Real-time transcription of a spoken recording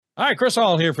Hi, Chris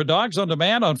Hall here for Dogs on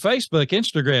Demand on Facebook,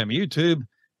 Instagram, YouTube,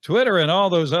 Twitter, and all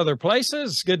those other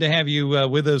places. Good to have you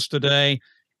with us today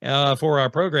for our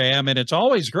program. And it's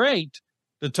always great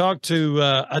to talk to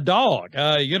a dog.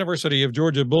 University of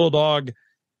Georgia Bulldog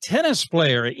tennis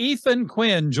player Ethan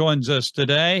Quinn joins us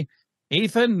today.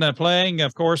 Ethan playing,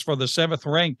 of course, for the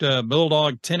 7th ranked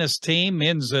Bulldog tennis team,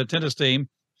 men's tennis team,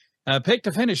 picked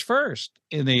to finish first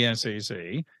in the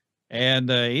SEC.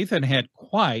 And Ethan had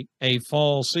quite a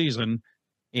fall season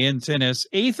in tennis.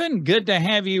 Ethan, good to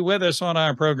have you with us on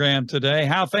our program today.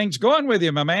 How things going with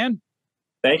you, my man?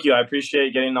 Thank you. I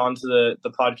appreciate getting onto the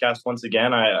podcast once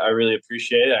again. I really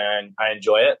appreciate it and I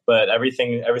enjoy it. But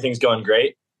everything's going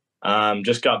great.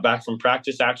 Just got back from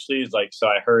practice actually. So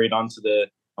I hurried onto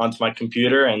my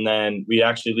computer, and then we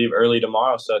actually leave early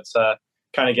tomorrow. So it's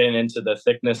kind of getting into the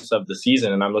thickness of the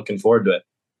season, and I'm looking forward to it.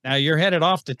 Now you're headed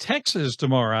off to Texas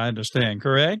tomorrow, I understand,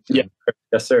 correct? Yeah.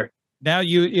 Yes, sir. Now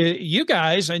you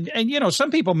guys, and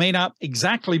some people may not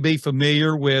exactly be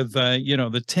familiar with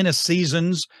the tennis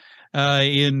seasons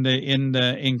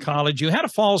in college. You had a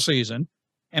fall season,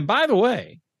 and by the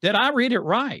way, did I read it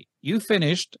right? You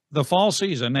finished the fall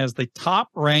season as the top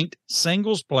ranked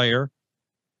singles player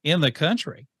in the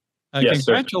country. Yes,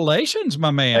 congratulations,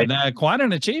 my man! Quite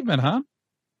an achievement, huh?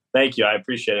 Thank you. I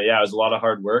appreciate it. Yeah, it was a lot of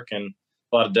hard work and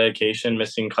a lot of dedication,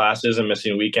 missing classes and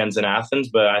missing weekends in Athens,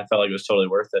 but I felt like it was totally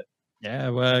worth it. Yeah,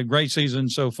 well, great season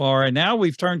so far. And now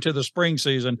we've turned to the spring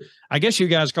season. I guess you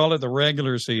guys call it the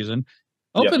regular season.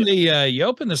 You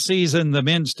opened the season, the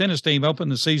men's tennis team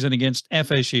opened the season against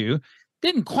FSU.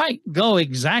 Didn't quite go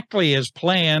exactly as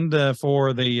planned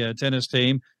for the tennis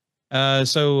team.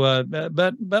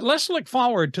 But let's look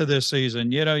forward to this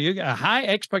season. You got high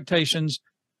expectations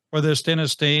for this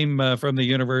tennis team from the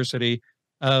University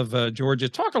of Georgia.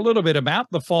 Talk a little bit about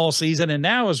the fall season, and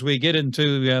now as we get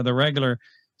into the regular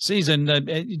season,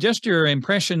 just your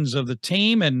impressions of the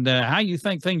team and how you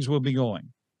think things will be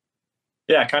going.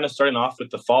 Yeah, kind of starting off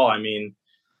with the fall. I mean,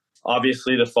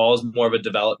 obviously the fall is more of a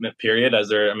development period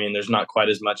there's not quite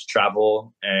as much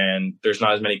travel and there's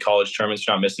not as many college tournaments.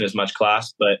 You're not missing as much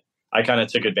class, but I kind of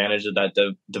took advantage of that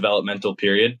developmental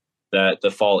period that the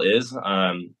fall is.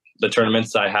 The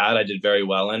tournaments I did very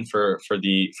well in for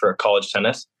college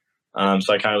tennis.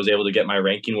 So I kind of was able to get my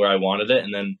ranking where I wanted it.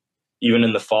 And then even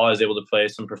in the fall, I was able to play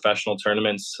some professional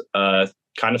tournaments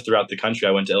kind of throughout the country.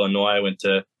 I went to Illinois, I went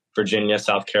to Virginia,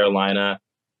 South Carolina,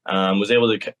 went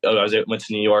to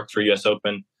New York for US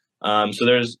Open.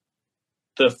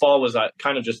 The fall was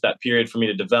kind of just that period for me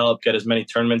to develop, get as many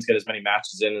tournaments, get as many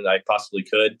matches in as I possibly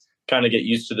could, kind of get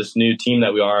used to this new team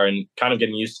that we are and kind of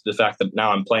getting used to the fact that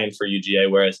now I'm playing for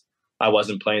UGA, whereas I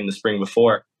wasn't playing the spring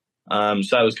before. So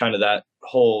that was kind of that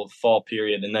whole fall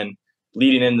period. And then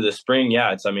leading into the spring,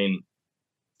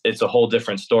 it's a whole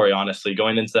different story, honestly.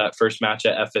 Going into that first match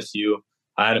at FSU,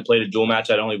 I hadn't played a dual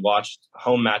match. I'd only watched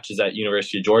home matches at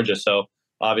University of Georgia. So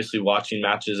obviously watching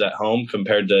matches at home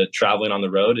compared to traveling on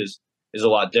the road is a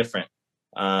lot different.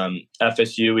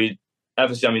 FSU,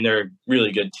 they're a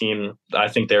really good team. I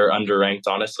think they were underranked,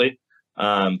 honestly.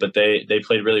 But they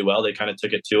played really well. They kind of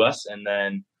took it to us. And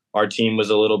then our team was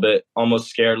a little bit almost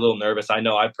scared, a little nervous. I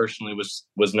know I personally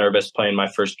was nervous playing my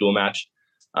first dual match.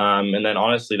 And then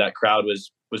honestly, that crowd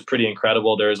was pretty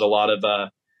incredible. There was a lot of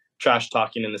trash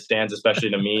talking in the stands, especially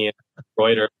to me and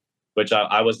Reuter, which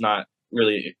I was not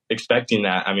really expecting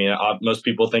that. Most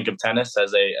people think of tennis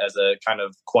as a kind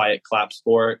of quiet clap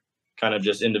sport, kind of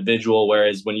just individual.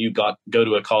 Whereas when you go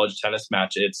to a college tennis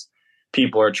match, it's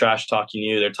people are trash talking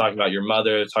you. They're talking about your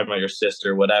mother, they're talking about your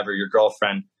sister, whatever, your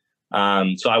girlfriend.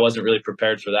 So I wasn't really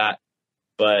prepared for that.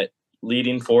 But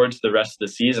leading forward to the rest of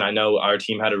the season, I know our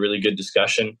team had a really good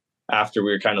discussion after we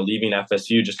were kind of leaving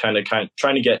FSU, just kind of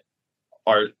trying to get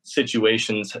our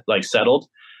situations settled.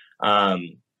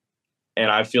 And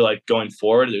I feel like going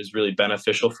forward, it was really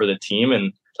beneficial for the team.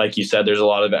 And like you said, there's a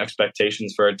lot of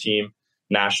expectations for our team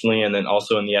nationally and then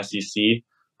also in the SEC.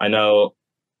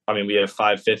 We have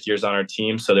 5 fifth years on our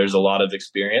team, so there's a lot of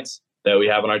experience that we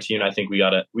have on our team. I think we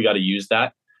gotta use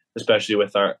that, especially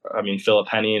with Philip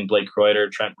Henny and Blake Reuter,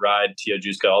 Trent Ride, Tio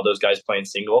Juska, all those guys playing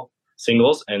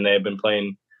singles, and they've been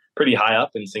playing pretty high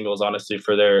up in singles, honestly,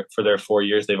 for their 4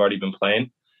 years they've already been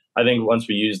playing. I think once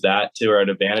we use that to our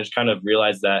advantage, kind of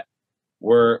realize that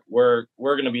we're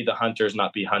going to be the hunters,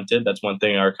 not be hunted. That's one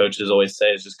thing our coaches always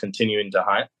say, is just continuing to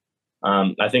hunt.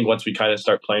 I think once we kind of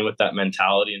start playing with that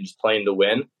mentality and just playing to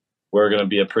win, we're going to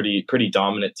be a pretty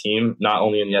dominant team, not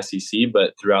only in the SEC,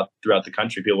 but throughout the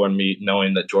country. People are going to be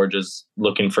knowing that Georgia's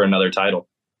looking for another title.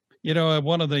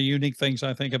 One of the unique things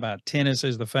I think about tennis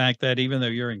is the fact that even though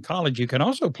you're in college, you can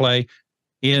also play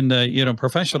in,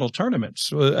 professional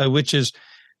tournaments, which is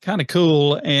kind of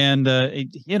cool. And,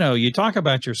 you talk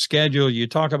about your schedule, you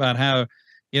talk about how,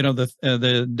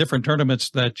 the different tournaments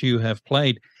that you have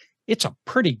played. It's a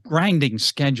pretty grinding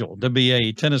schedule to be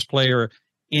a tennis player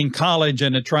in college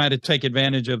and to try to take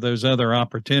advantage of those other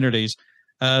opportunities.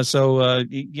 Tell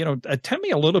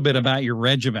me a little bit about your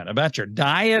regimen, about your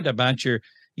diet, about your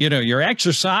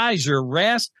exercise, your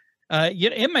rest.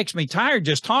 It makes me tired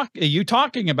just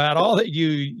talking about all that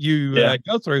you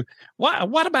go through.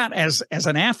 What about as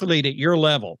an athlete at your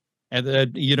level, in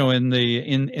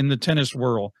the tennis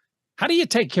world? How do you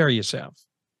take care of yourself?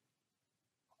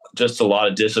 Just a lot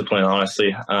of discipline,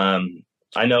 honestly.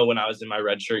 I know when I was in my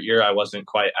redshirt year, I wasn't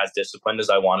quite as disciplined as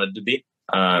I wanted to be.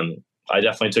 I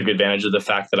definitely took advantage of the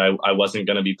fact that I wasn't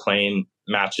going to be playing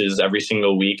matches every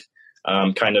single week.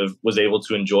 Kind of was able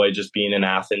to enjoy just being in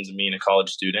Athens and being a college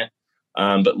student.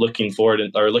 But looking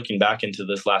back into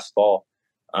this last fall,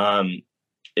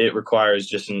 it requires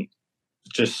just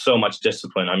so much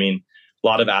discipline. I mean, a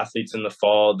lot of athletes in the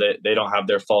fall, they don't have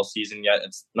their fall season yet.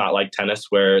 It's not like tennis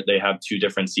where they have 2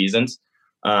 different seasons.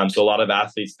 So a lot of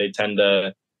athletes, they tend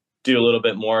to do a little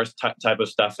bit more type of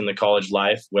stuff in the college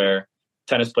life, where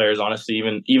tennis players, honestly,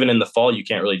 even in the fall, you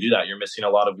can't really do that. You're missing a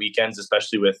lot of weekends,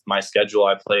 especially with my schedule.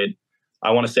 I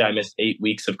want to say I missed 8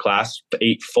 weeks of class,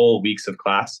 8 full weeks of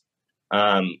class,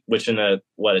 which in a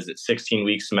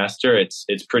 16-week semester, it's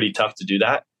pretty tough to do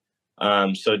that.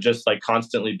 So just like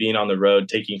constantly being on the road,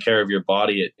 taking care of your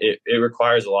body, it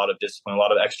requires a lot of discipline, a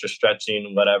lot of extra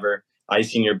stretching, whatever,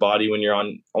 icing your body when you're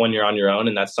on your own.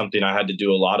 And that's something I had to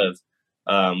do a lot of,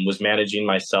 was managing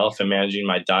myself and managing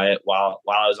my diet while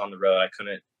I was on the road. I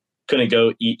couldn't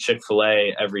go eat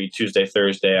Chick-fil-A every Tuesday,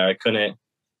 Thursday. I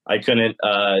couldn't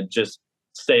just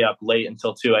stay up late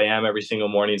until 2 a.m. every single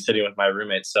morning sitting with my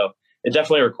roommates. So it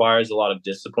definitely requires a lot of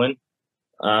discipline.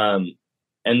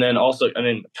 And then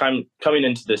coming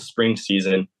into this spring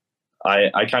season,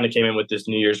 I kind of came in with this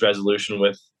New Year's resolution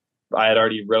I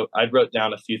wrote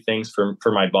down a few things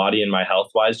for my body and my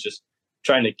health wise, just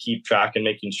trying to keep track and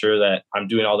making sure that I'm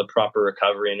doing all the proper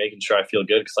recovery and making sure I feel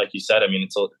good. Cause like you said, I mean,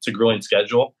 it's a grueling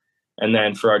schedule. And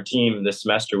then for our team this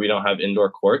semester, we don't have indoor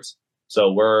courts.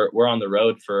 So we're on the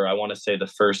road for, I want to say, the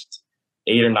first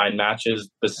 8 or 9 matches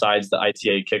besides the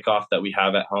ITA kickoff that we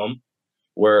have at home.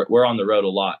 We're on the road a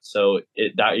lot. So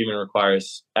that even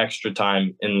requires extra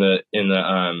time in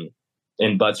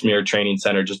Butts-Mehre Training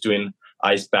Center, just doing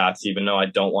ice baths, even though I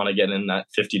don't want to get in that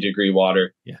 50-degree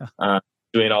water. Yeah.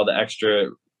 Doing all the extra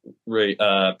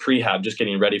prehab, just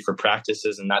getting ready for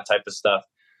practices and that type of stuff.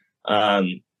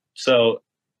 So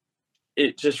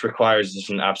it just requires just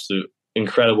an absolute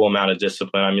incredible amount of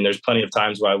discipline. I mean, there's plenty of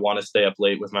times where I want to stay up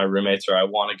late with my roommates, or I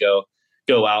want to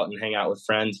go out and hang out with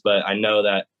friends. But I know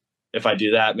that if I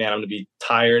do that, man, I'm going to be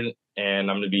tired and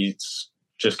I'm going to be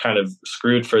just kind of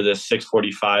screwed for this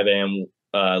 6:45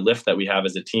 a.m. Lift that we have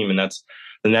as a team. And that's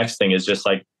the next thing, is just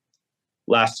like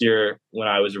last year when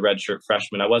I was a redshirt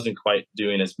freshman, I wasn't quite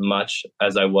doing as much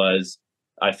as I was,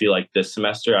 I feel like, this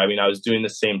semester. I mean, I was doing the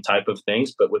same type of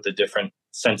things, but with a different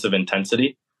sense of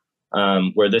intensity.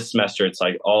 Where this semester, it's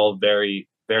like all very,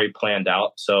 very planned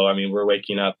out. So, I mean, we're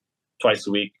waking up twice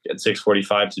a week at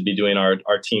 6:45 to be doing our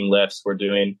team lifts. We're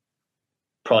doing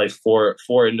probably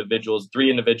 3 individuals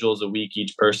a week,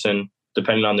 each person,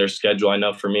 depending on their schedule. I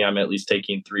know for me, I'm at least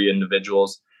taking 3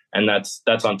 individuals, and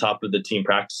that's on top of the team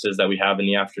practices that we have in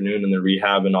the afternoon and the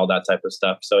rehab and all that type of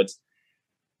stuff. So it's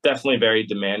definitely very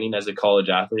demanding as a college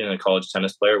athlete and a college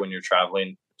tennis player when you're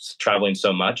traveling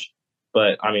so much.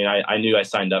 But I mean, I knew I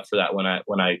signed up for that when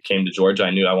I came to Georgia.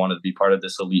 I knew I wanted to be part of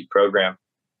this elite program.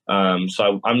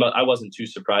 So I wasn't too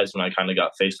surprised when I kind of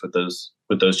got faced with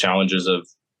those challenges of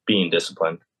being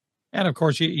disciplined. And of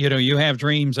course, you have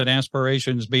dreams and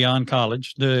aspirations beyond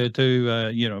college to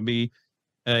be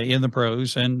in the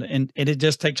pros, and it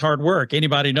just takes hard work.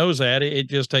 Anybody knows that. It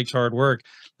just takes hard work.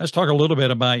 Let's talk a little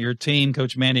bit about your team.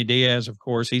 Coach Manny Diaz, of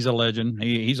course, he's a legend.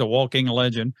 He's a walking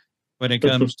legend when it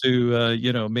comes to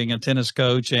being a tennis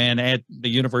coach, and at the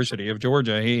University of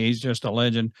Georgia, he's just a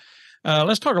legend.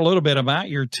 Let's talk a little bit about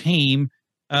your team.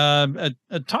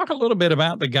 Talk a little bit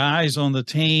about the guys on the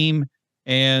team.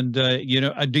 And,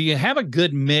 do you have a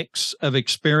good mix of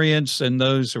experience and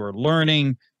those who are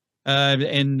learning?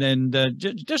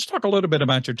 Just talk a little bit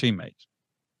about your teammates.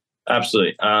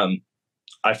 Absolutely.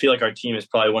 I feel like our team is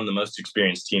probably one of the most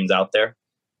experienced teams out there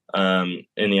in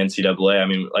the NCAA. I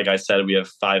mean, like I said, we have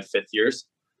 5 fifth years.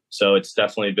 So it's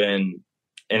definitely been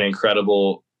an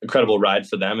incredible ride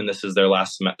for them. And this is their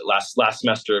last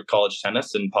semester of college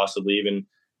tennis, and possibly even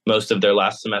most of their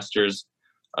last semesters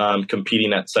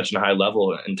competing at such a high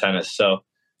level in tennis. So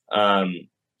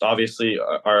obviously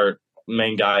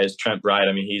main guy is Trent Bride.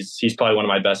 I mean, he's probably one of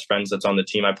my best friends that's on the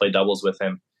team. I play doubles with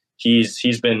him.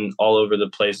 He's been all over the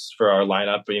place for our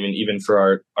lineup, even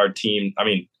for our team. I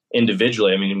mean,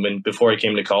 individually. I mean, before he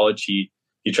came to college, he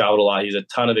traveled a lot. He's a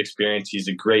ton of experience. He's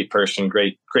a great person,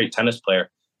 great tennis player.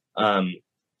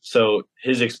 So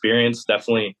his experience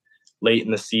definitely late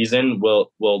in the season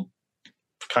will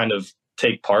kind of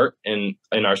take part in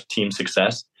our team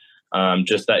success.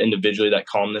 Just that individually, that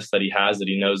calmness that he has, that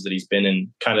he knows that he's been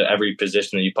in kind of every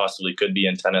position that you possibly could be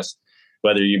in tennis,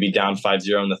 whether you be down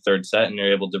 5-0 in the third set and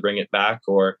you're able to bring it back,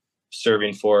 or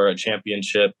serving for a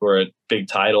championship or a big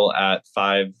title at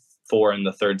 5-4 in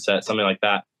the third set, something like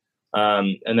that.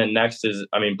 And then next is,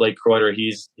 I mean, Blake Kreuter.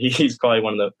 He's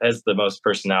probably has the most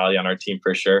personality on our team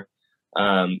for sure.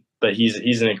 But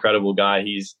he's an incredible guy.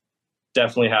 He's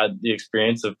definitely had the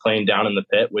experience of playing down in the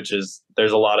pit, which is,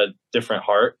 there's a lot of different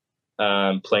heart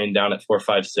playing down at 4,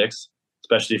 5, 6,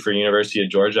 especially for University of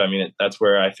Georgia. I mean, that's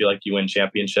where I feel like you win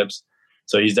championships.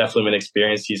 So he's definitely been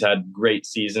experienced. He's had great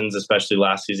seasons, especially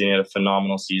last season. He had a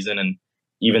phenomenal season. And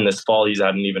even this fall, he's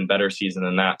had an even better season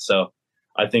than that. So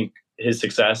I think his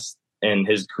success and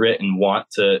his grit and want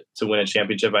to win a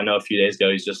championship. I know a few days ago,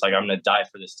 he's just like, I'm going to die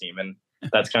for this team. And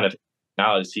that's kind of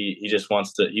now is he just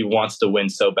wants to win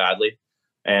so badly.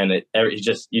 And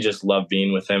you just love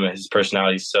being with him. His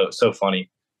personality is so funny.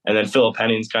 And then Philip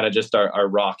Henning's kind of just our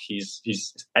rock. He's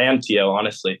and Tio,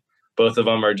 honestly. Both of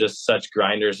them are just such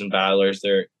grinders and battlers.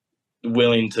 They're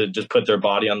willing to just put their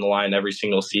body on the line every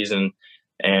single season.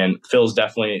 And Phil's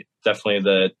definitely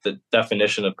the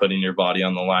definition of putting your body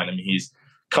on the line. I mean, he's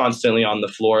constantly on the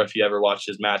floor if you ever watch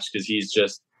his match, because he's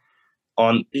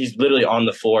literally on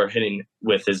the floor hitting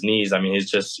with his knees. I mean,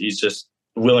 he's just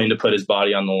willing to put his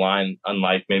body on the line,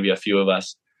 unlike maybe a few of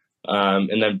us.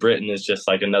 And then Britton is just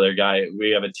like another guy.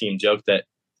 We have a team joke that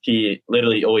he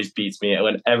literally always beats me.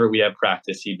 Whenever we have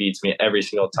practice, he beats me every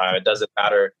single time. It doesn't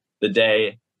matter the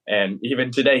day. And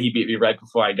even today, he beat me right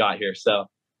before I got here. So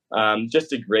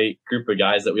just a great group of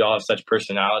guys that we all have such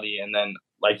personality. And then,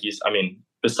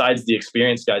 besides the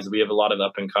experienced guys, we have a lot of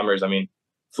up-and-comers. I mean,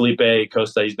 Felipe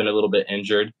Costa, he's been a little bit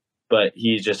injured, but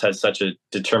he just has such a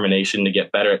determination to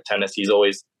get better at tennis. He's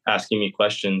always asking me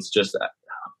questions, just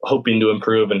hoping to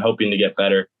improve and hoping to get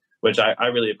better, which I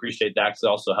really appreciate that, because it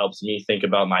also helps me think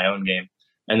about my own game.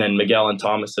 And then Miguel and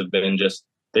Thomas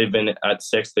they've been at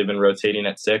 6, they've been rotating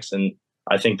at 6. And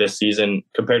I think this season,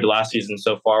 compared to last season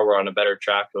so far, we're on a better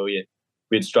track. We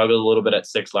had struggled a little bit at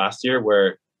 6 last year,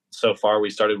 where so far we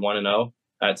started 1-0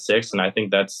 at 6. And I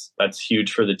think that's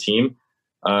huge for the team,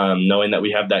 knowing that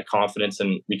we have that confidence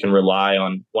and we can rely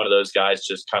on one of those guys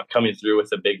just coming through with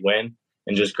a big win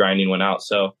and just grinding one out.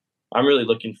 So I'm really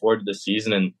looking forward to this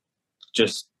season and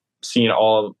just seeing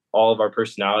all of our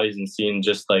personalities and seeing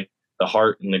just like the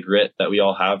heart and the grit that we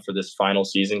all have for this final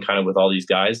season, kind of with all these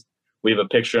guys. We have a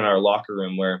picture in our locker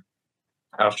room where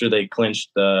after they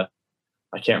clinched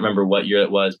I can't remember what year it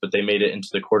was, but they made it into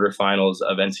the quarterfinals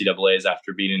of NCAAs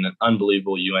after beating an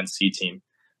unbelievable UNC team.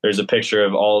 There's a picture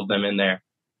of all of them in there.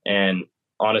 And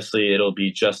honestly, it'll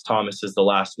be just Thomas is the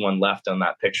last one left on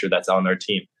that picture that's on their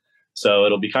team. So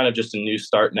it'll be kind of just a new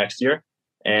start next year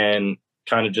and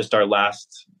kind of just our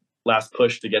last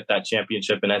push to get that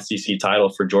championship and SEC title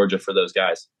for Georgia for those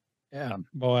guys. Yeah,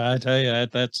 boy, I tell you,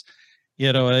 that's,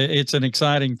 it's an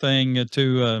exciting thing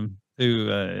to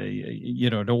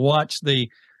watch the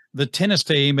tennis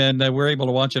team, and we're able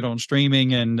to watch it on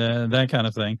streaming and that kind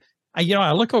of thing.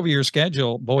 I look over your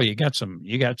schedule. Boy, you got some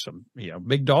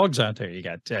big dogs out there. You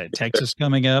got Texas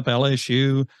coming up,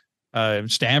 LSU,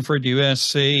 Stanford,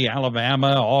 USC,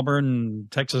 Alabama, Auburn,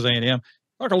 Texas A&M.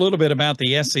 Talk a little bit about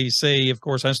the SEC. Of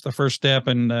course, that's the first step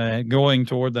in going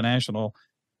toward the national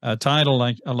title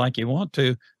like you want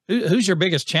to. Who's your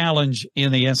biggest challenge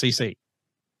in the SEC?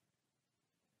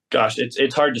 Gosh,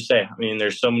 it's hard to say. I mean,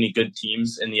 there's so many good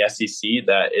teams in the SEC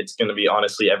that it's going to be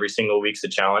honestly every single week's a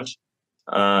challenge.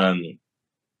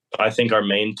 I think our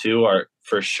main two are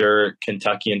for sure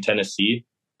Kentucky and Tennessee.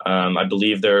 I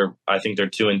believe they're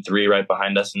 2 and 3 right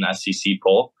behind us in the SEC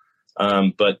poll.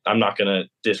 But I'm not going to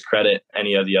discredit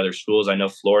any of the other schools. I know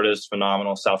Florida's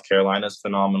phenomenal. South Carolina's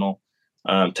phenomenal.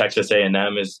 Texas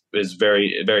A&M is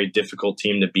very, very difficult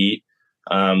team to beat.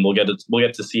 We'll get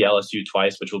to see LSU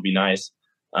twice, which will be nice.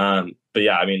 But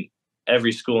yeah, I mean,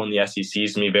 every school in the SEC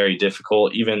is going to be very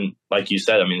difficult. Even like you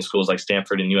said, I mean, schools like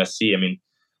Stanford and USC, I mean,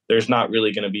 there's not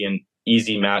really going to be an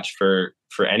easy match for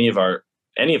any of our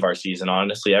season.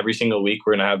 Honestly, every single week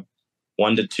we're going to have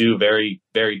 1 to 2 very,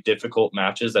 very difficult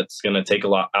matches. That's going to take a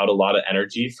lot of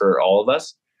energy for all of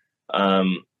us.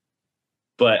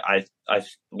 But I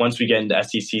once we get into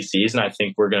SEC season, I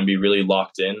think we're going to be really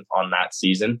locked in on that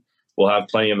season. we'll have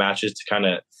plenty of matches to kind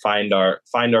of find our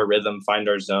rhythm, find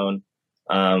our zone.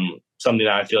 Something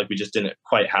that I feel like we just didn't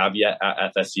quite have yet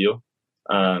at FSU.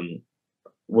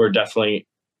 We're definitely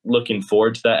looking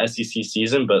forward to that SEC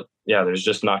season, but yeah, there's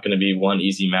just not going to be one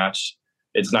easy match.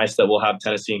 It's nice that we'll have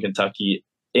Tennessee and Kentucky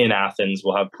in Athens.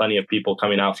 We'll have plenty of people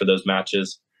coming out for those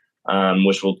matches,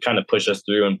 which will kind of push us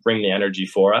through and bring the energy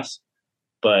for us.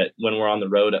 But when we're on the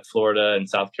road at Florida and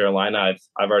South Carolina,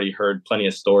 I've already heard plenty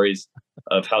of stories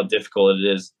of how difficult it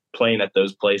is playing at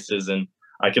those places. And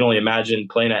I can only imagine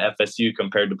playing at FSU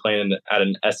compared to playing at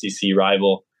an SEC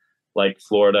rival like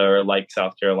Florida or like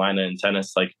South Carolina in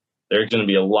tennis. Like, there's going to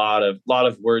be a lot of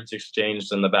words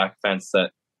exchanged in the back fence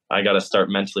that I got to start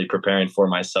mentally preparing for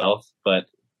myself. But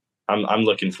I'm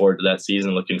looking forward to that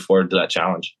season, looking forward to that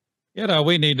challenge. You know,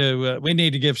 we need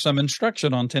to give some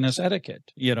instruction on tennis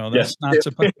etiquette. You know, that's not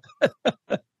supposed.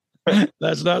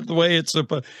 That's not the way it's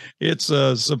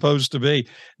supposed to be.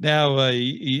 Now,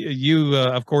 you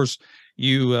of course,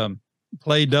 you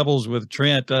play doubles with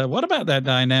Trent. What about that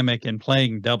dynamic in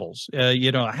playing doubles?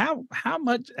 You know,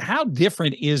 how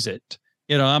different is it?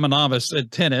 You know, I'm a novice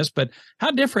at tennis, but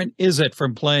how different is it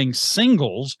from playing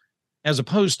singles as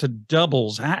opposed to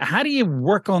doubles? How do you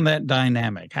work on that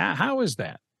dynamic? How is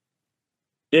that?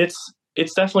 It's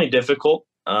definitely difficult.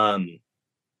 For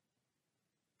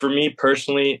me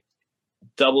personally,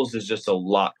 doubles is just a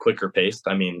lot quicker paced.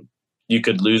 I mean, you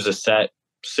could lose a set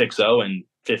 6-0 in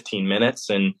 15 minutes,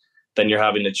 and then you're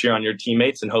having to cheer on your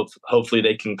teammates and hopefully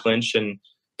they can clinch and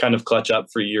kind of clutch up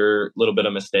for your little bit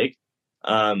of mistake.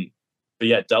 But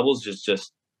yeah, doubles is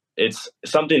just, it's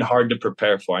something hard to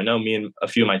prepare for. I know me and a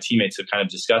few of my teammates have kind of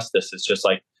discussed this. It's just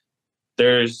like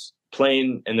there's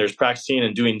playing and there's practicing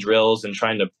and doing drills and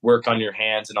trying to work on your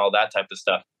hands and all that type of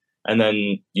stuff. And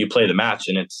then you play the match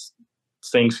and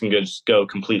things can just go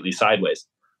completely sideways.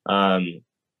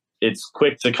 It's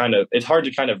hard to kind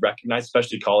of recognize,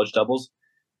 especially college doubles.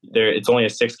 It's only a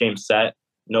 6-game set,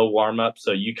 no warm up.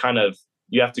 So you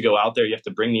have to go out there, you have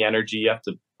to bring the energy, you have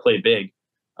to play big.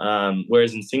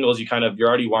 Whereas in singles, you're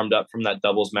already warmed up from that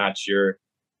doubles match. You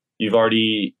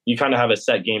kind of have a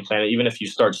set game plan. Even if you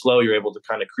start slow, you're able to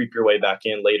kind of creep your way back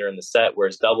in later in the set.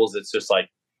 Whereas doubles, it's just like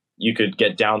you could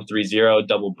get down 3-0,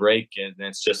 double break, and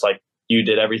it's just like you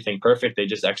did everything perfect. They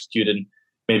just executed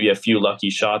maybe a few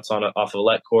lucky shots off a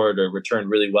let cord or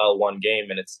returned really well one game,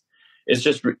 and it's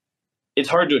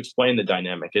hard to explain the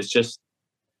dynamic. It's just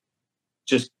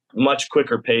much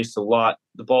quicker pace. The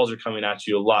balls are coming at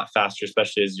you a lot faster,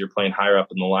 especially as you're playing higher up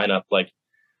in the lineup. Like,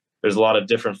 there's a lot of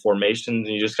different formations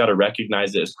and you just got to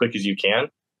recognize it as quick as you can.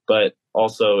 But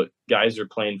also guys are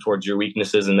playing towards your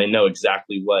weaknesses and they know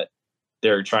exactly what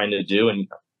they're trying to do. And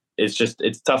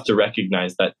it's tough to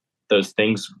recognize that those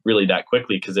things really that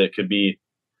quickly, because it could be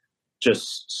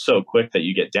just so quick that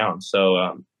you get down. So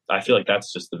I feel like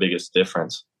that's just the biggest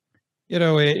difference. You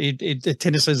know,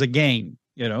 tennis is a game.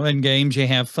 You know, in games you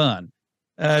have fun.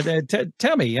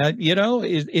 Tell me, you know,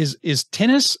 is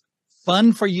tennis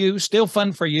fun for you? Still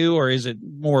fun for you, or is it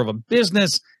more of a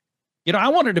business? You know, I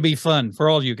want it to be fun for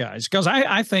all you guys, because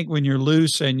I think when you're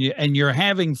loose and you're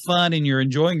having fun and you're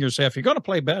enjoying yourself, you're going to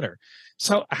play better.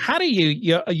 So how do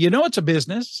you know it's a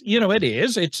business? You know, it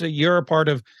is. You're a part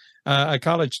of a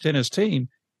college tennis team,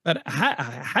 but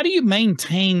how do you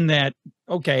maintain that?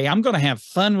 Okay, I'm going to have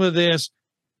fun with this,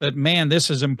 but man, this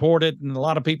is important, and a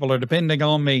lot of people are depending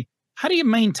on me. How do you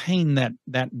maintain that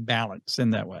balance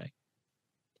in that way?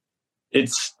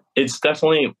 It's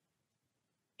definitely,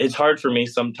 it's hard for me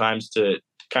sometimes to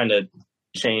kind of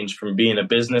change from being a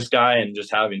business guy and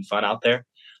just having fun out there.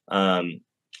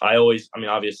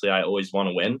 Obviously I always want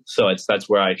to win. So that's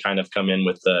where I kind of come in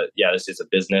with this is a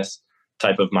business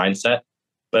type of mindset.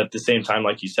 But at the same time,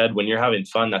 like you said, when you're having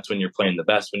fun, that's when you're playing the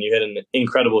best. When you hit an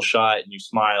incredible shot and you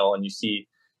smile and you see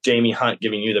Jamie Hunt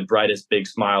giving you the brightest big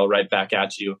smile right back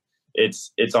at you,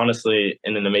 it's honestly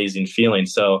an amazing feeling.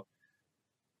 So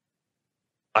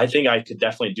I think I could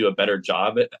definitely do a better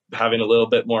job at having a little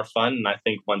bit more fun. And I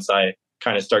think once I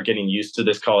kind of start getting used to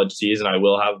this college season, I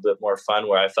will have a bit more fun,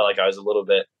 where I felt like I was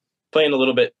playing a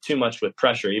little bit too much with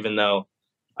pressure, even though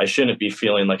I shouldn't be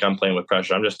feeling like I'm playing with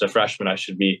pressure. I'm just a freshman. I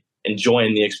should be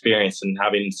enjoying the experience and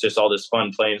having just all this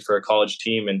fun playing for a college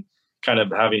team and kind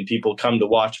of having people come to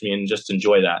watch me and just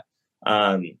enjoy that.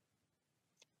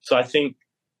 So I think,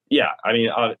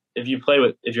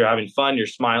 if you're having fun, you're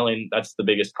smiling, that's the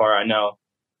biggest part. I know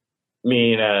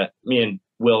me and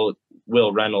Will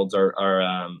Reynolds,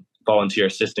 our volunteer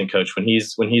assistant coach, when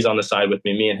he's on the side with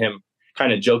me and him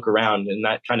kind of joke around, and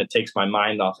that kind of takes my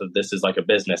mind off of this is like a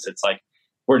business. It's like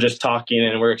we're just talking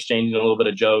and we're exchanging a little bit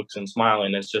of jokes and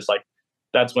smiling. It's just like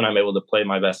that's when I'm able to play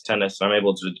my best tennis. I'm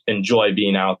able to enjoy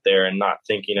being out there and not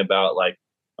thinking about like,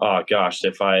 oh gosh,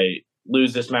 if I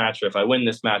lose this match or if I win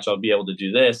this match, I'll be able to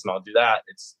do this and I'll do that.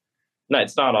 It's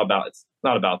not about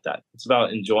that. It's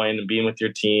about enjoying and being with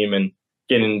your team and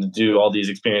getting to do all these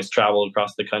experience, travel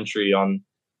across the country on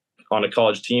a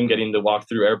college team, getting to walk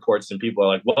through airports and people are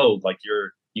like, whoa, like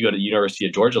you go to the University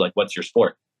of Georgia, like what's your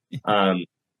sport?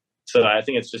 So I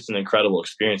think it's just an incredible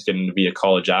experience getting to be a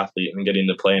college athlete and getting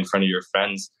to play in front of your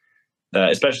friends.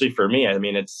 Especially for me, I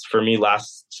mean, it's for me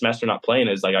last semester not playing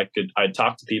is like I'd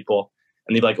talk to people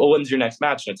and they'd be like, oh, when's your next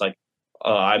match? And it's like,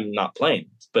 I'm not playing.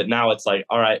 But now it's like,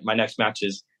 all right, my next match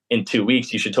is in 2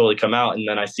 weeks. You should totally come out. And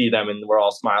then I see them and we're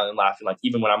all smiling and laughing, like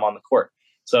even when I'm on the court.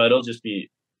 So it'll just be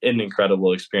an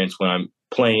incredible experience when I'm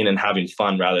playing and having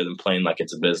fun rather than playing like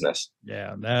it's a business.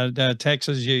 Yeah.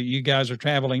 Texas, you guys are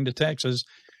traveling to Texas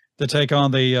to take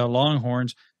on the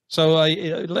Longhorns. So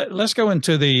let's go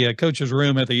into the coach's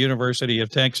room at the University of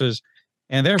Texas,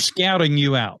 and they're scouting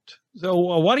you out. So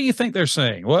what do you think they're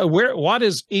saying? What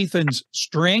is Ethan's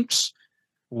strengths?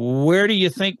 Where do you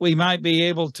think we might be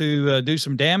able to do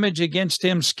some damage against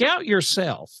him? Scout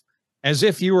yourself as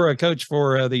if you were a coach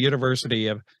for the University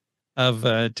of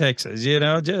Texas. You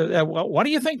know, what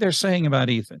do you think they're saying about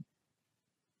Ethan?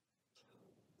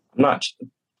 Not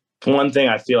one thing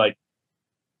I feel like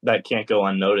that can't go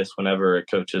unnoticed whenever a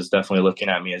coach is definitely looking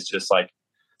at me is just like,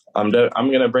 I'm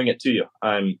going to bring it to you.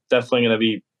 I'm definitely going to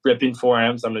be ripping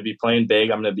forearms. I'm going to be playing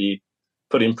big. I'm going to be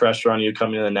putting pressure on you,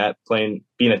 coming to the net,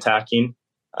 being attacking.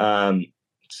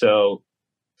 So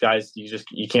guys,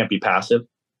 you can't be passive.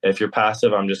 If you're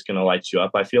passive, I'm just going to light you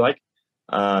up. I feel like,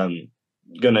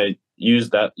 going to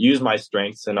use my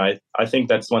strengths. And I think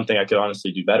that's one thing I could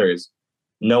honestly do better is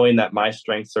knowing that my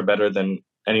strengths are better than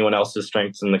anyone else's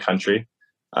strengths in the country.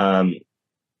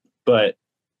 But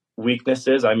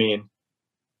weaknesses, I mean,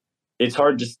 it's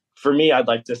hard for me, I'd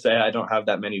like to say I don't have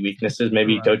that many weaknesses.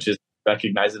 Maybe right. Coaches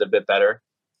recognize it a bit better.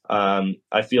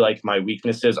 I feel like my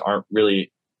weaknesses aren't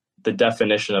really the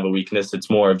definition of a weakness. It's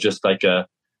more of just like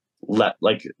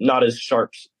not as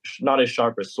sharp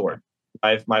as sword.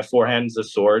 My forehand's a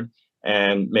sword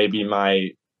and maybe my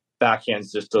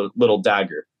backhand's just a little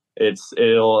dagger. I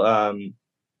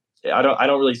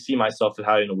don't really see myself as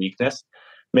having a weakness.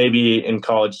 Maybe in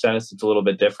college tennis, it's a little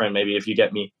bit different. Maybe if you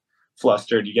get me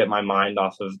flustered, you get my mind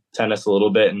off of tennis a little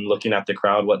bit and looking at the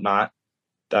crowd, whatnot,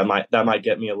 that might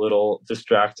get me a little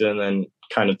distracted and then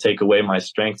kind of take away my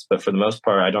strengths. But for the most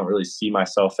part, I don't really see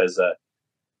myself as a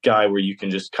guy where you can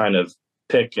just kind of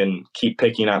pick and keep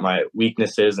picking at my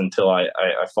weaknesses until I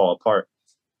fall apart.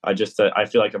 I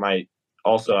feel like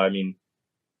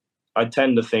I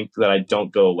tend to think that I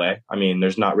don't go away. I mean,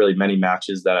 there's not really many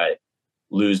matches that I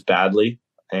lose badly.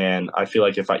 And I feel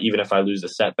like even if I lose a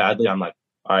set badly, I'm like,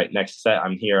 all right, next set,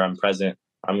 I'm here, I'm present.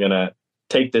 I'm going to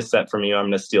take this set from you. I'm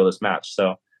going to steal this match.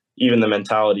 So even the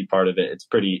mentality part of it, it's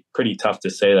pretty tough to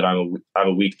say that I have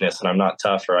a weakness and I'm not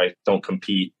tough or I don't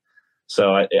compete.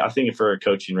 So I think for a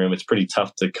coaching room, it's pretty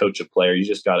tough to coach a player. You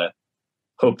just got to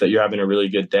hope that you're having a really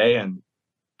good day and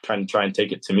kind of try and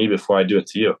take it to me before I do it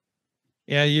to you.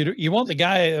 Yeah, you want the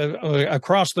guy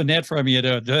across the net from you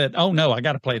to oh no, I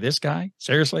got to play this guy.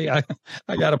 Seriously, I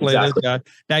got to play this guy.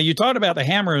 Now you talked about the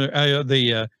hammer,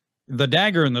 the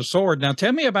dagger and the sword. Now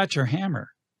tell me about your hammer.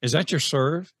 Is that your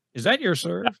serve? Is that your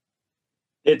serve?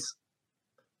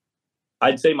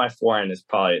 I'd say my forehand is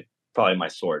probably my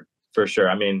sword for sure.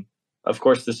 I mean, of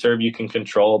course the serve you can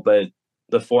control, but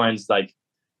the forehand's like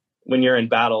when you're in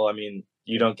battle. I mean,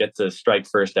 you don't get to strike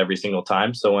first every single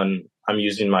time. So when I'm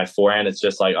using my forehand, it's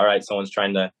just like, all right, someone's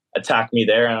trying to attack me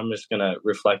there and I'm just going to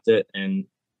reflect it and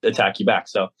attack you back.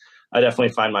 So I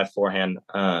definitely find my forehand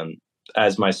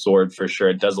as my sword for sure.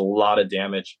 It does a lot of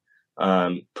damage,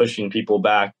 pushing people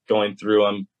back, going through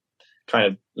them, kind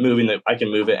of I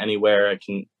can move it anywhere. I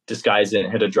can disguise it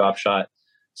and hit a drop shot.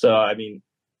 So, I mean,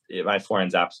 my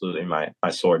forehand's absolutely my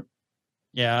sword.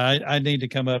 Yeah, I need to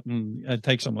come up and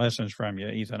take some lessons from you,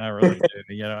 Ethan. I really do.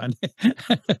 You know,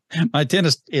 my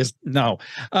tennis is no.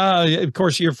 Of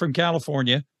course, you're from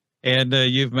California, and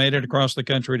you've made it across the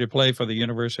country to play for the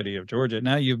University of Georgia.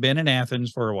 Now you've been in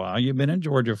Athens for a while. You've been in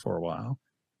Georgia for a while.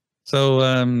 So,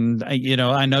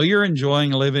 I know you're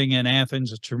enjoying living in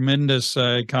Athens, a tremendous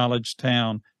college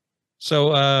town.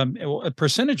 So,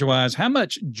 percentage-wise, how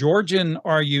much Georgian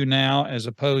are you now as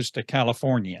opposed to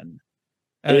Californian?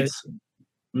 That's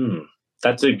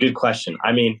a good question.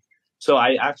 I mean, so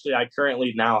I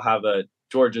currently now have a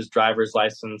Georgia's driver's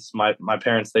license. My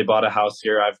parents, they bought a house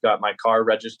here. I've got my car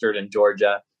registered in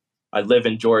Georgia. I live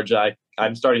in Georgia.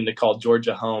 I'm starting to call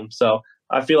Georgia home. So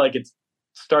I feel like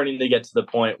starting to get to the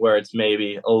point where it's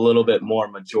maybe a little bit more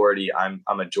majority. I'm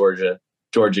a Georgia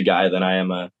guy than I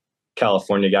am a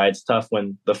California guy. It's tough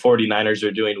when the 49ers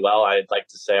are doing well. I'd like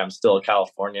to say I'm still a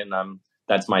Californian.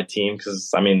 That's my team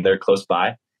because I mean they're close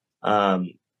by.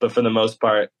 But for the most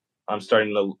part, I'm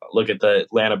starting to look at the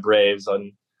Atlanta Braves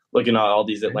and looking at all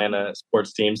these Atlanta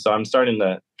sports teams. So I'm starting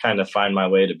to kind of find my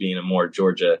way to being a more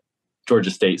Georgia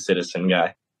State citizen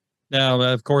guy. Now,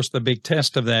 of course, the big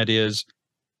test of that is,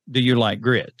 do you like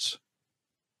grids?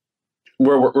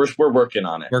 We're working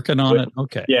on it. Working on it.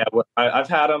 Okay. Yeah, I've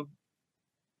had them.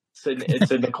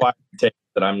 It's an acquired taste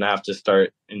that I'm gonna have to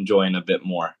start enjoying a bit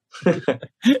more.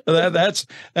 That's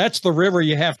the river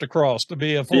you have to cross to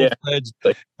be a full-fledged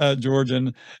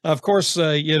Georgian. Of course,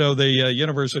 the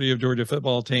University of Georgia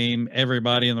football team.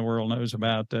 Everybody in the world knows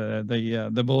about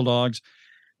the Bulldogs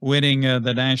winning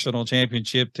the national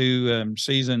championship 2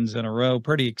 seasons in a row.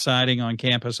 Pretty exciting on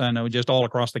campus. I know, just all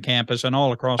across the campus and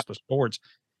all across the sports.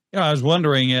 I was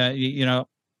wondering,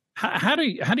 how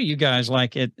do you guys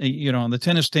like it? The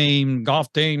tennis team,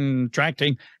 golf team, track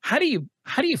team. How do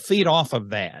you feed off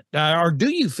of that, or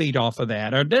do you feed off of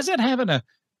that, or does it have an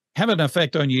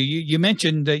effect on you? You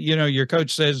mentioned that your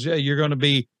coach says you're going to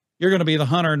be the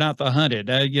hunter, not the hunted.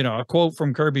 A quote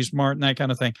from Kirby Smart and that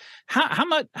kind of thing. How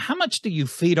much do you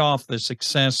feed off the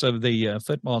success of the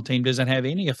football team? Does it have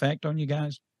any effect on you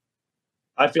guys?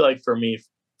 I feel like for me,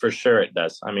 for sure it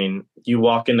does. I mean, you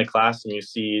walk into class and you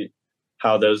see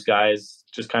how those guys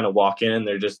just kind of walk in and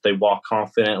they walk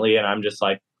confidently. And I'm just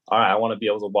like, all right, I want to be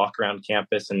able to walk around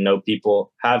campus and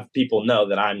have people know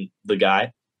that I'm the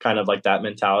guy, kind of like that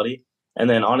mentality. And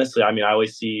then honestly, I mean, I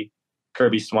always see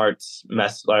Kirby Smart's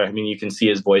you can see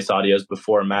his voice audios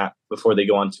before they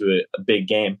go on to a big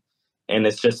game. And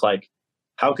it's just like,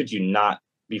 how could you not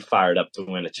be fired up to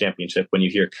win a championship when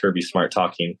you hear Kirby Smart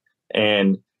talking?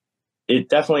 And it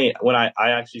definitely, when I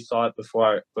actually saw it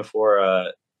before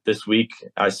this week,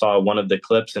 I saw one of the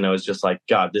clips and I was just like,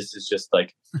 God, this is just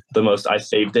like the most. I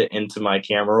saved it into my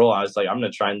camera roll. I was like, I'm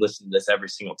going to try and listen to this every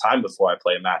single time before I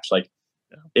play a match. Like,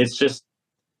 it's just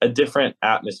a different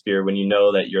atmosphere when you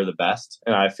know that you're the best.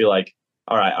 And I feel like,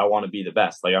 all right, I want to be the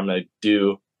best. Like, I'm going to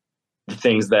do the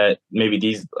things that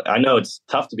I know it's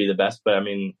tough to be the best, but I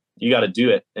mean, you got to do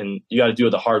it, and you got to do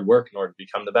the hard work in order to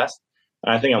become the best.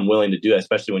 And I think I'm willing to do it,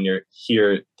 especially when you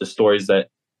hear the stories that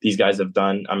these guys have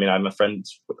done. I mean, I'm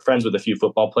friends with a few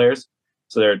football players,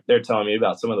 so they're telling me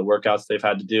about some of the workouts they've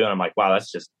had to do, and I'm like, wow,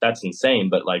 that's insane.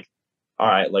 But like, all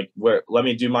right, like let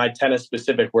me do my tennis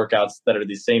specific workouts that are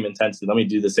the same intensity. Let me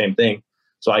do the same thing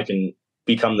so I can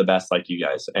become the best like you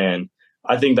guys. And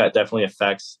I think that definitely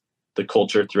affects the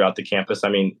culture throughout the campus. I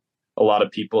mean, a lot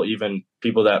of people, even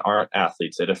people that aren't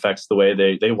athletes, it affects the way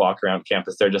they walk around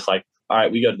campus. They're just like, all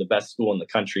right, we go to the best school in the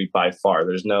country by far.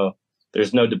 There's no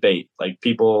debate. Like,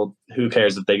 people, who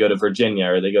cares if they go to Virginia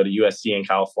or they go to USC in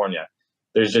California?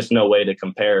 There's just no way to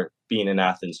compare being in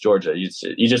Athens, Georgia.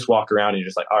 You just walk around and you're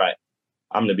just like, all right,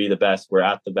 I'm going to be the best. We're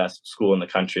at the best school in the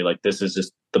country. Like, this is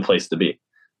just the place to be.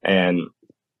 And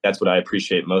that's what I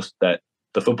appreciate most, that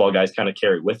the football guys kind of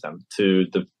carry with them to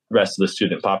the rest of the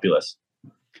student populace.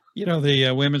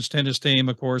 The women's tennis team,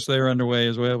 of course, they're underway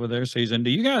as well with their season. Do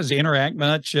you guys interact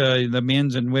much, the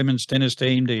men's and women's tennis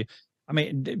team? Do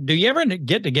you ever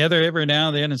get together every now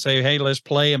and then and say, hey, let's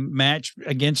play a match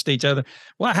against each other?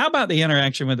 Well, how about the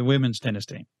interaction with the women's tennis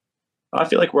team? I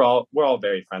feel like we're all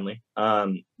very friendly.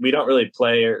 We don't really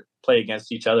play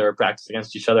against each other or practice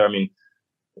against each other. I mean,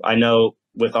 I know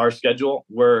with our schedule,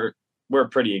 we're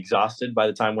pretty exhausted by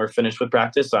the time we're finished with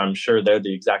practice. So I'm sure they're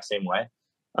the exact same way.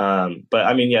 But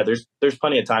I mean, yeah, there's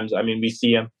plenty of times. I mean, we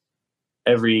see them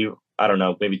every, I don't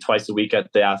know, maybe twice a week at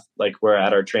we're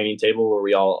at our training table where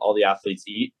we all the athletes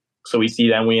eat. So we see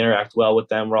them, we interact well with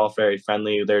them. We're all very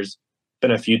friendly. There's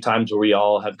been a few times where we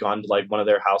all have gone to like one of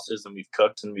their houses and we've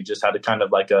cooked, and we just had a kind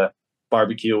of like a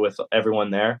barbecue with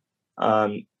everyone there.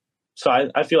 So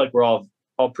I feel like we're all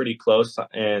pretty close,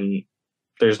 and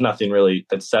there's nothing really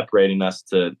that's separating us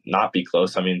to not be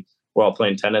close. I mean, we're all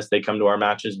playing tennis. They come to our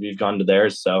matches. We've gone to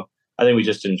theirs. So I think we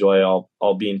just enjoy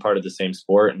all being part of the same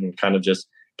sport and kind of just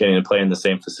getting to play in the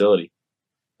same facility.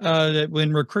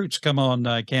 When recruits come on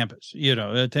campus,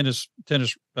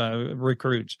 tennis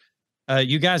recruits,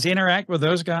 you guys interact with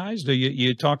those guys? Do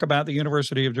you talk about the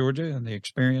University of Georgia and the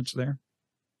experience there?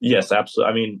 Yes,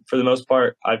 absolutely. I mean, for the most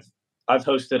part, I've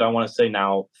hosted, I want to say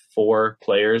now, 4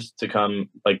 players to come.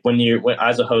 Like when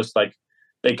as a host, like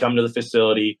they come to the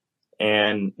facility.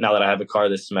 And now that I have a car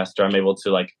this semester, I'm able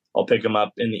to I'll pick them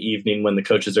up in the evening when the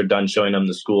coaches are done showing them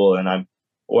the school, and I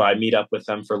meet up with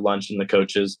them for lunch and the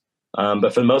coaches.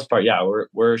 But for the most part, yeah,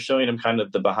 we're showing them kind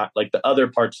of the behind, like the other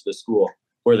parts of the school.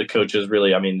 where the coaches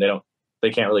really, I mean, they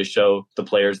can't really show the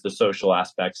players the social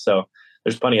aspects. So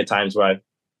there's plenty of times where I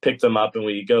pick them up and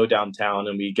we go downtown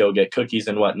and we go get cookies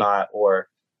and whatnot, or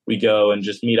we go and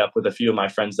just meet up with a few of my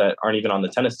friends that aren't even on the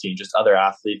tennis team, just other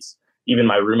athletes. Even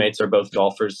my roommates are both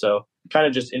golfers. So kind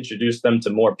of just introduce them to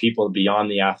more people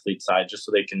beyond the athlete side, just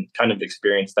so they can kind of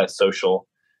experience that social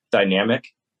dynamic.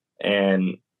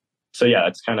 And so, yeah,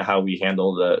 that's kind of how we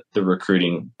handle the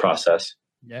recruiting process.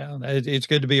 Yeah, it's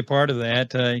good to be a part of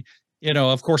that.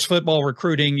 Of course, football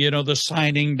recruiting, the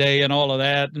signing day and all of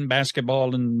that, and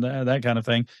basketball and that kind of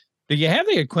thing. Do you have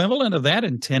the equivalent of that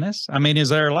in tennis? I mean, is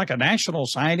there like a national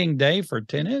signing day for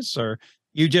tennis, or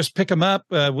you just pick them up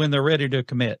when they're ready to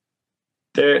commit?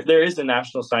 There is a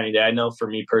national signing day. I know for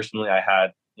me personally, I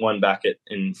had one back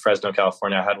in Fresno,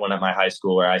 California. I had one at my high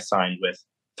school where I signed with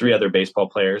 3 other baseball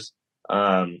players.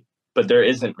 But there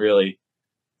isn't really,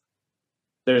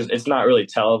 it's not really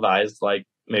televised like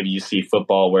maybe you see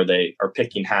football where they are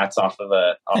picking hats off of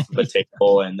a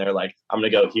table and they're like, I'm going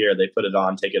to go here. They put it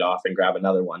on, take it off and grab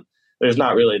another one. There's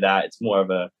not really that. It's more of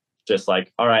just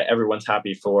like, all right, everyone's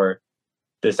happy for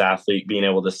this athlete being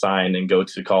able to sign and go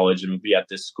to college and be at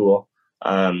this school.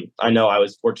 I know I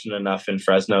was fortunate enough in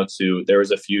Fresno there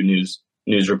was a few news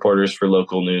reporters for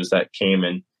local news that came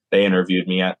and they interviewed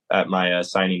me at my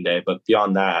signing day. But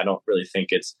beyond that, I don't really think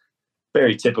it's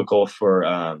very typical for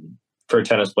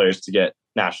tennis players to get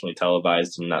nationally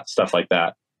televised and that stuff like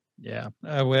that. Yeah.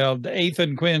 Well,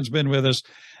 Ethan Quinn's been with us,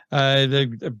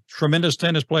 the tremendous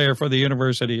tennis player for the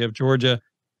University of Georgia.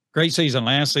 Great season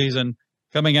last season.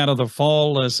 Coming out of the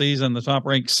fall season, the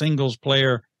top-ranked singles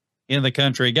player in the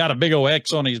country. Got a big old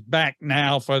X on his back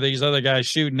now for these other guys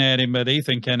shooting at him, but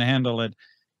Ethan can handle it.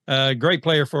 Great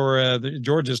player for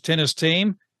Georgia's tennis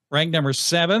team, ranked number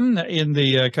 7 in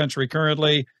the country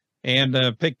currently, and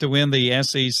picked to win the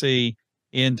SEC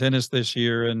in tennis this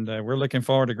year. And we're looking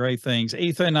forward to great things.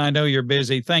 Ethan, I know you're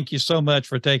busy. Thank you so much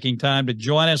for taking time to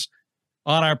join us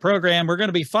on our program. We're going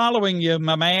to be following you,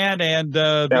 my man, and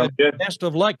best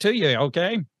of luck to you.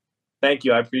 Okay. Thank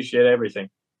you. I appreciate everything.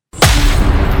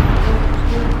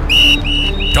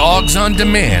 Dogs on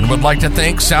Demand would like to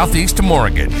thank Southeast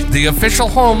Mortgage, the official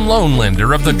home loan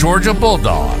lender of the Georgia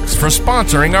Bulldogs, for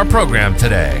sponsoring our program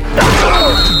today.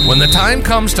 When the time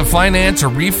comes to finance or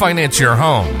refinance your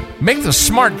home, make the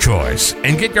smart choice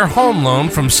and get your home loan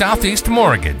from Southeast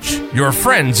Mortgage. Your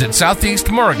friends at Southeast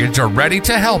Mortgage are ready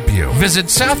to help you. Visit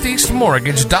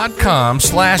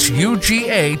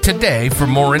southeastmortgage.com/UGA today for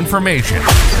more information.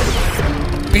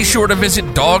 Be sure to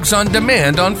visit Dogs on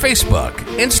Demand on Facebook,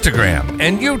 Instagram,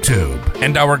 and YouTube,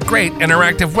 and our great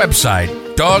interactive website,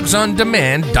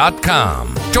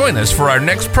 dogsondemand.com. Join us for our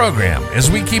next program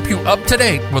as we keep you up to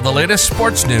date with the latest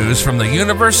sports news from the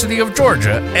University of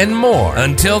Georgia and more.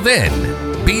 Until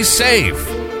then, be safe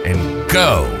and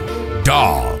go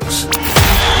Dogs.